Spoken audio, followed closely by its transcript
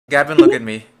Gabin, look at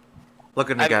me.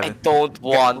 Look at me, I Gabin. don't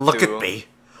want to. Look at me.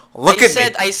 Look at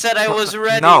me. I said I was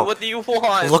ready. No. What do you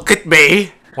want? Look at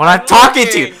me. When I'm talking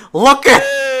to you. Look at.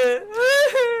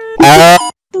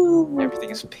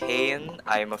 Everything is pain.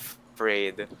 I'm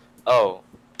afraid. Oh.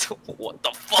 What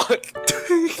the fuck?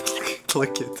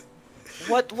 Click it.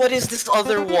 What is this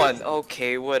other one?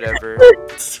 Okay, whatever.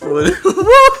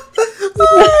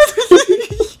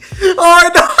 Oh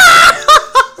no!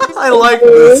 I like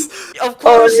this. Of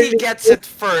course he gets it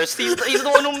first. He's the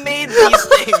one who made these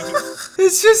things.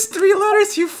 It's just 3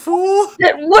 letters, you fool.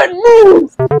 What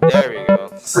move? There we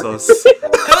go. So.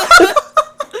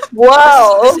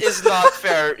 Wow. This is not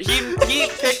fair. He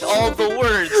picked all the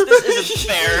words. This isn't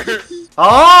fair.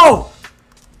 Oh!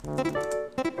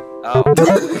 Oh.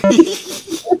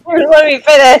 Let me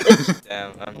finish.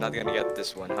 Damn, I'm not gonna get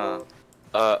this one, huh?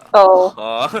 Oh.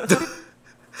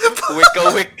 Wick.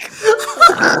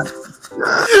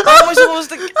 How am I supposed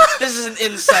to? This is an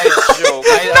inside joke.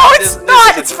 No, it's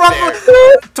not. It's from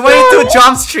fair. 22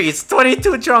 Jump Streets.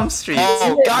 22 Jump Streets.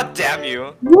 Oh, god damn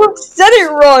you! You said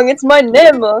it wrong. It's my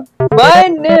name. My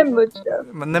name is Jeff.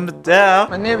 My name is Jeff.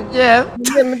 My name is Jeff.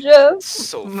 My name is Jeff.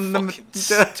 So name fucking is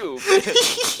Jeff. stupid.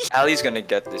 Ali's gonna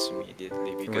get this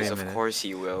immediately because Wait a of minute. course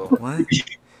he will. What?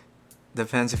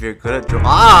 Depends if you're good at draw.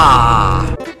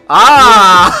 Ah!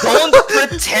 Don't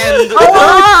pretend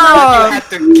Ah! you had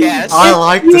to guess. I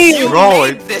like this You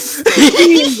drawing. made this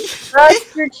thing.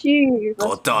 Master Chief.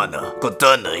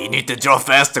 Katana, you need to draw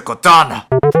faster, Katana.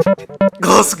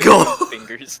 Let's go.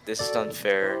 Fingers. This is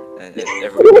unfair, and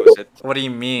everyone knows it. What do you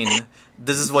mean?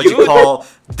 This is what you call.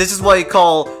 This is what you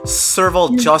call civil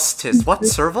justice. What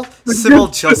civil? Civil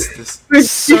justice.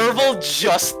 Servile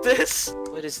justice?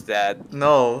 What is that?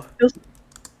 No.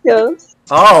 Yes.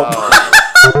 Oh.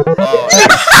 Oh,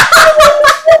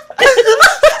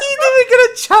 You didn't get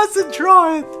a chance to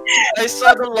draw it. I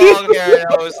saw the long hair and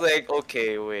I was like,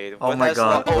 okay, wait. Oh what my has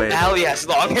god, long... wait. Oh, Ali has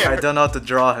long hair. I don't know how to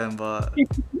draw him, but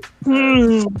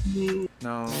Hmm.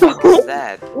 no. What is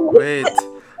that? Wait.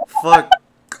 Fuck.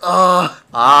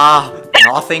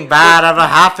 Nothing bad ever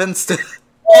happens to.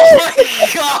 Oh my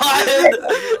god!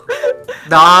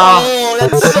 Nah. Oh,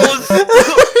 that's so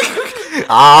stupid.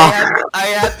 I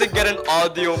had to get an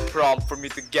audio prompt for me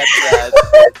to get that.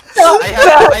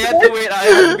 I had to wait. I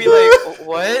had to be like,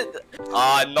 what?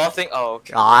 Nothing. Oh,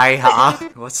 okay.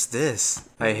 What's this?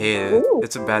 I hate it.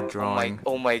 It's a bad drawing.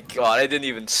 Oh my god! I didn't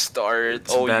even start.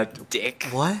 It's Oh, bad. you dick!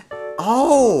 What?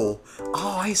 Oh,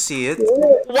 I see it.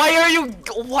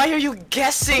 Why are you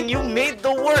guessing? You made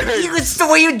the word. It's the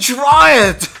way you draw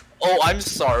it. Oh, I'm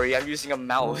sorry. I'm using a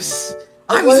mouse.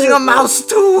 I'm using a mouse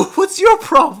too. What's your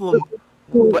problem?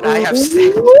 But I have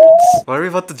standards. What are we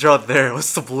about to draw there?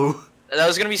 What's the blue? That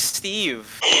was gonna be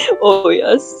Steve. Oh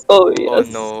yes. Oh Oh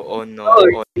yes. no, oh no,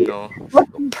 oh no.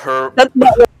 That's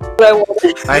not what I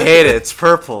wanted. I hate it. It's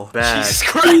purple. Bad. Jesus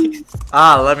Christ.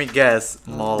 Let me guess.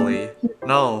 Molly.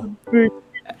 No.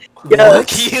 Yes.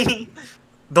 Keen.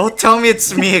 Don't tell me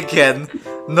it's me again.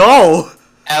 No.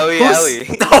 Ali.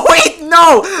 No, wait,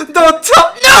 no! Don't tell.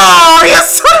 No, you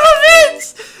son of a bitch!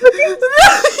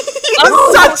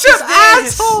 You're such an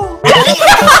asshole!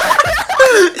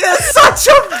 You're such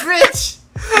a bitch!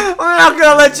 I'm not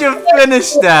gonna let you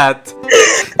finish that.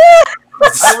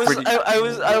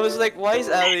 I was like, why is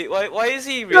Ali? Why is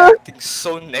he reacting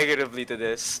so negatively to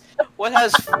this? What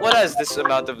has this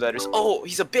amount of letters? Oh,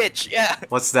 he's a bitch. Yeah.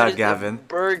 What's that, Gavin?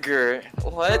 Burger.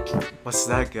 What? What's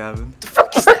that, Gavin? The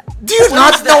fuck is that? Do you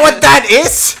not know what that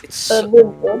is? It's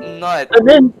Ninja. not.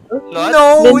 Ninja.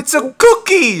 No, it's a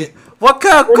cookie. What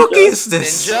kind of cookie is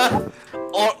this? Ninja.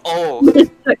 Oh.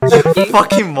 You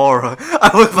fucking moron.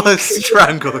 I will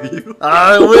strangle you.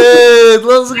 I win.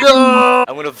 Let's go.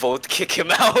 I'm gonna vote kick him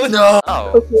out. No.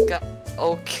 Oh.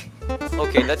 Okay.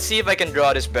 Okay. Let's see if I can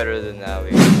draw this better than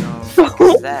Ali.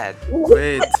 What's that?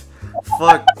 Wait.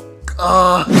 Fuck.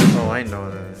 Oh, I know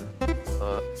that.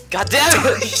 God damn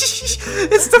it!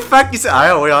 It's the fact you said, I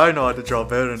know how to draw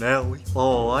better than Ellie.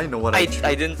 Oh, I know what I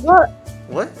didn't.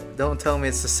 What? Don't tell me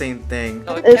it's the same thing.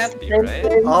 No, it can't be, right?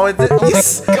 Oh,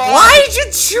 yes. God. Why did you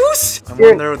choose? I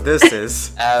wonder what this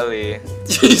is. Ali.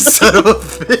 You son of a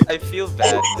bitch. I feel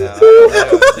bad now.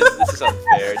 This is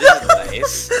unfair. This is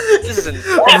nice. This isn't.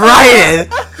 Write it!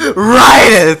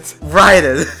 Write it! Write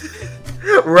it!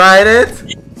 Write it!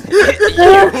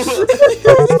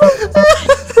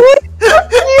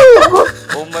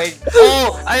 Oh my.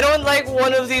 Oh, I don't like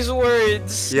one of these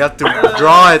words. You have to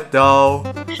draw it though.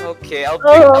 Okay,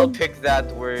 I'll pick that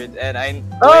word, and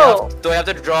do I have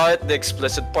to draw it the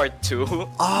explicit part too?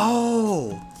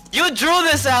 Oh. You drew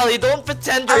this, Ali. Don't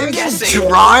pretend you're guessing.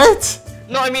 Draw it?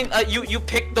 No, I mean, you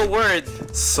picked the word.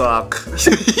 Suck.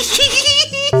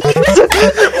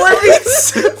 What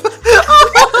is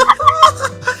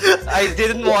I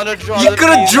didn't want to draw. You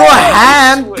could draw a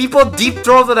hand. People deep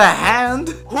throat with a hand.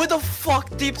 Who the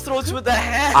fuck deep throats with a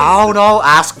hand? I don't know.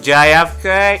 Ask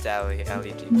JFK.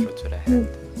 Ali deep throats with a hand.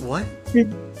 What?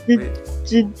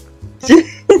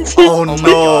 Oh Oh Oh no. my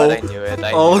god, I knew it.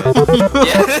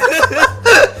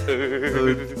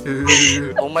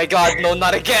 Yeah. Oh my god, no,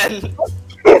 not again.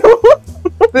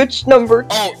 Which number?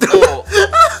 Oh.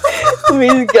 Let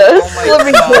me guess. Oh my Let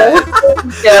me God.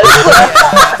 guess.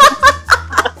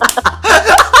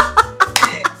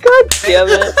 God damn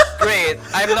it. Great.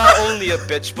 I'm not only a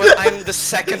bitch, but I'm the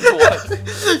second one.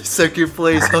 Second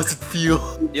place. How's it feel?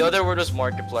 The other word was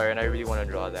Markiplier, and I really want to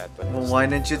draw that, but Well, why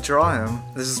didn't you draw him?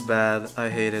 This is bad. I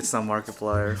hate it. It's not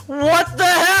Markiplier. what the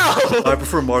hell? I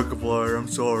prefer Markiplier. I'm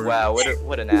sorry. Wow,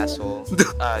 what an asshole.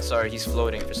 Sorry, he's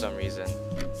floating for some reason.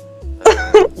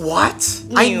 What?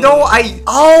 I know.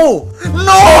 Oh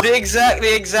no! The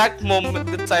exact moment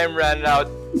the time ran out,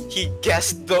 he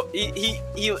guessed the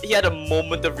he had a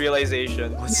moment of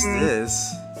realization. What's this?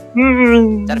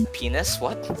 Is that a penis?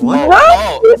 What? What?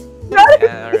 Oh.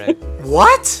 Yeah, alright.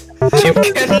 What?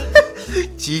 Chicken?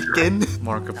 Chicken?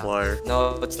 Markiplier.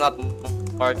 No, it's not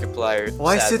Markiplier.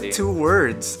 Why is sadly. it 2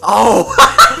 words? Oh!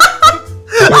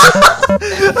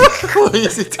 Why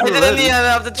is it 2 I didn't words? even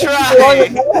have to try.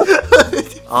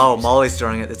 Oh, Molly's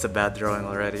drawing it. It's a bad drawing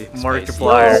already.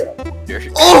 Markiplier.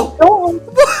 Oh!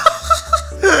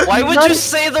 Why would you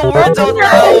say the words out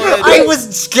loud? I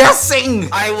was guessing!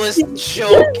 I was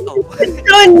joking. Oh.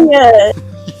 Done yet!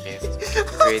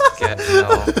 Great guess.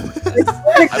 No.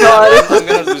 God. I'm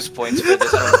gonna lose points for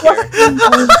this. I don't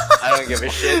care. I don't give a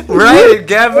shit. Right,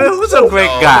 Gabin? Who's a great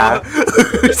No. guy?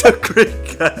 Who's a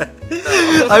great guy?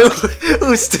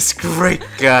 Who's this great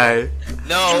guy?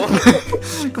 No.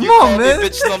 Come You on, call me man.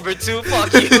 bitch number 2.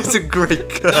 Fuck you. He's a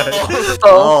great guy. No.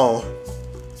 Oh.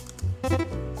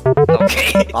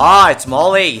 Okay. Ah, it's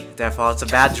Molly. Therefore, it's a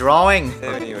bad drawing.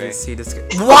 Anyway. You see this guy.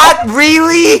 What?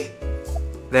 Really?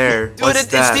 There. Dude, What's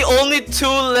it's that? the only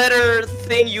 2-letter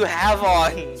thing you have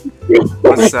on.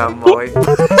 What's that, Molly?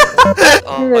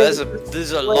 Oh, this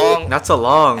is a long. That's a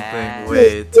long thing.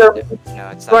 Wait. No,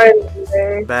 it's not. Right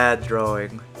there. Bad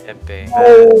drawing. Epe.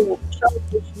 Oh,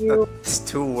 you. It's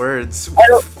 2 words.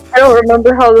 I don't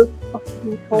remember how this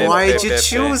fucking called. Why'd you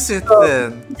choose it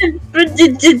then?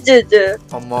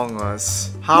 Among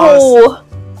Us. How is... No!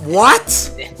 What?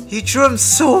 He drew him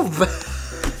so bad.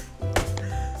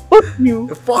 Fuck you!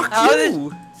 Fuck How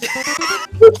you.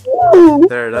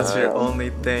 There, that's your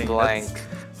only thing. Blank.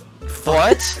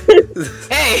 What?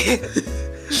 Hey!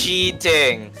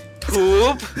 Cheating.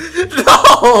 Poop.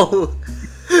 No!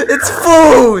 It's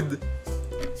food!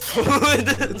 Food.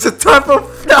 It's a type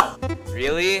of... No!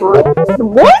 Really?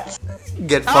 What?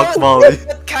 Get fucked, Molly.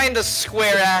 What kind of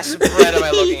square ass bread am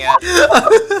I looking at?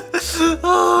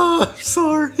 Oh, I'm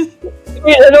sorry. I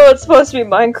mean, I know it's supposed to be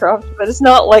Minecraft, but it's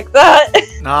not like that.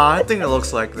 Nah, I think it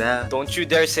looks like that. Don't you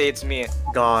dare say it's me.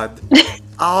 God.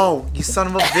 Oh, you son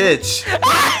of a bitch.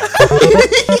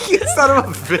 You son of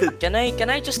a bitch. Can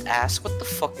I just ask what the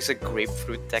fuck is a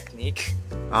grapefruit technique?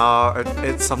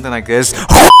 It's something like this.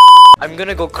 I'm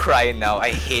gonna go cry now. I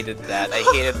hated that. I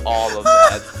hated all of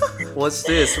that. What's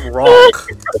this? Rock.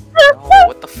 Oh,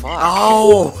 what the fuck?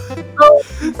 Oh!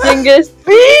 Dingus.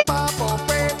 Bead?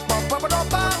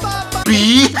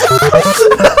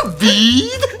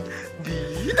 Bead?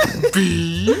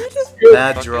 Bead?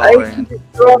 Bad I drawing.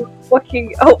 draw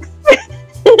fucking outfit.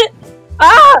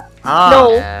 Ah!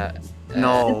 Ah!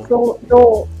 No.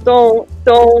 No.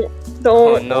 Don't.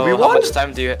 Oh no, how Obi-Wan? much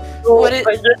time do you What it-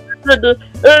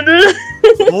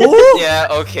 Who? Yeah,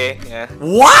 okay, yeah.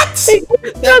 What?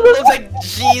 That looks like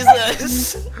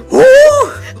Jesus! Who?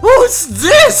 Who's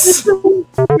this?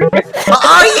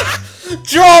 I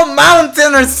draw a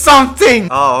mountain or something.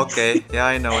 Oh, okay. Yeah,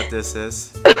 I know what this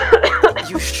is.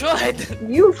 You should!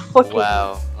 You fucking.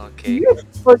 Wow, okay. You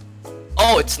fucking.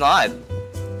 Oh, it's not!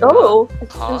 Oh,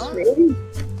 it's Huh? just me.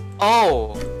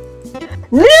 Oh!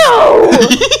 No!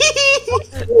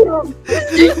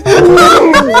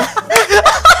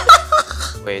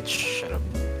 Wait, shut up.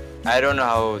 I don't know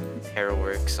how hair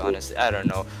works, honestly. I don't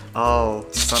know. Oh,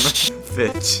 son of a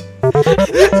bitch.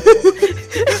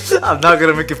 I'm not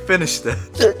gonna make you finish that.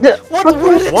 What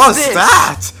word is What's this?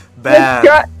 that?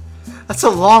 Bad. That's a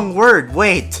long word.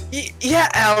 Wait. Yeah,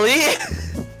 Ellie!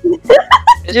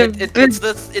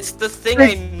 It's the thing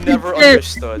I never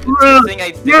understood. It's the thing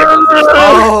I didn't understand.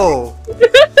 Oh.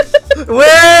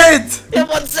 Wait. Yeah,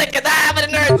 1 second, I'm a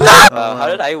nerd! How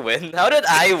did I win? How did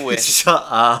I win? Shut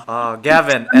up. Oh,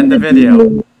 Gavin, end the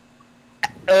video.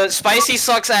 Spicy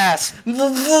sucks ass.